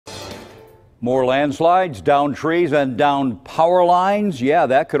More landslides, down trees, and down power lines. Yeah,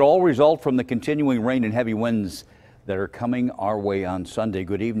 that could all result from the continuing rain and heavy winds that are coming our way on Sunday.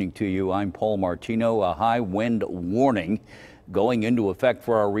 Good evening to you. I'm Paul Martino. A high wind warning going into effect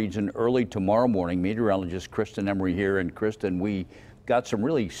for our region early tomorrow morning. Meteorologist Kristen Emery here. And Kristen, we got some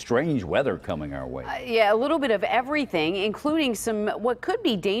really strange weather coming our way. Yeah, a little bit of everything, including some what could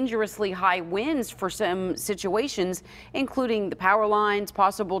be dangerously high winds for some situations, including the power lines,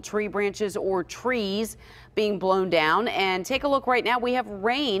 possible tree branches or trees being blown down. And take a look right now. We have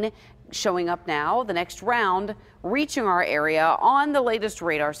rain showing up now, the next round reaching our area on the latest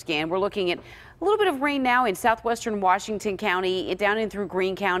radar scan. We're looking at a little bit of rain now in southwestern Washington County, down in through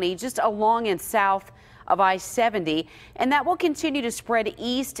Greene County, just along and south of I-70, and that will continue to spread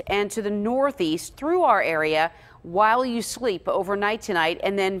east and to the northeast through our area while you sleep overnight tonight,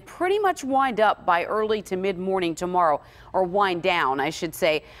 and then pretty much wind up by early to mid-morning tomorrow, or wind down, I should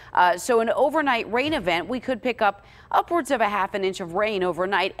say. So an overnight rain event, we could pick up upwards of a half an inch of rain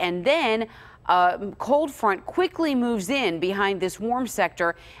overnight, and then cold front quickly moves in behind this warm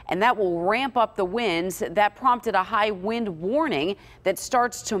sector, and that will ramp up the winds. That prompted a high wind warning that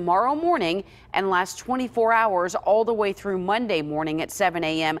starts tomorrow morning and lasts 24 hours all the way through Monday morning at 7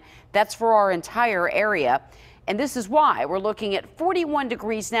 a.m. That's for our entire area. And this is why we're looking at 41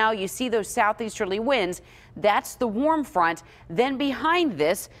 degrees now. You see those southeasterly winds. That's the warm front. Then behind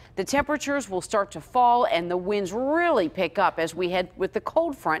this, the temperatures will start to fall and the winds really pick up as we head with the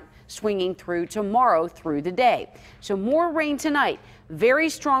cold front swinging through tomorrow through the day. So more rain tonight, very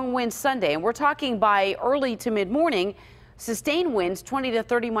strong winds Sunday. And we're talking by early to mid morning, sustained winds 20 to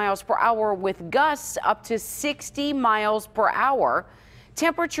 30 miles per hour with gusts up to 60 miles per hour.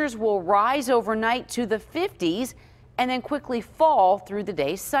 Temperatures will rise overnight to the 50s and then quickly fall through the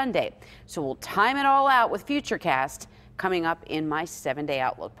day Sunday. So we'll time it all out with Futurecast coming up in my 7-day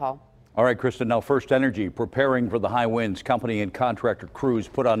outlook, Paul. All right, Kristen, now First Energy preparing for the high winds. Company and contractor crews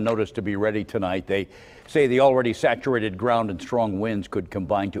put on notice to be ready tonight. They say the already saturated ground and strong winds could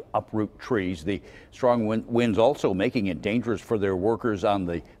combine to uproot trees. The strong winds also making it dangerous for their workers on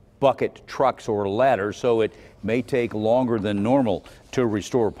the bucket trucks or ladders, so it may take longer than normal to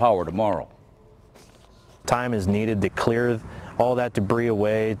restore power tomorrow. Time is needed to clear all that debris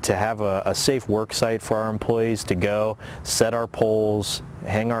away, to have a safe work site for our employees to go, set our poles,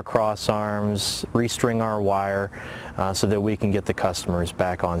 hang our cross arms, restring our wire, so that we can get the customers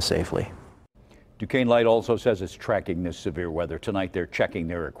back on safely. Duquesne Light also says it's tracking this severe weather. Tonight they're checking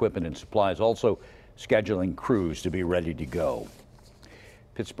their equipment and supplies, also scheduling crews to be ready to go.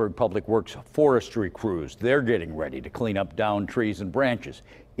 Pittsburgh Public Works forestry crews, they're getting ready to clean up downed trees and branches.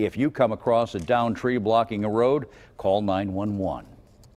 If you come across a downed tree blocking a road, call 911.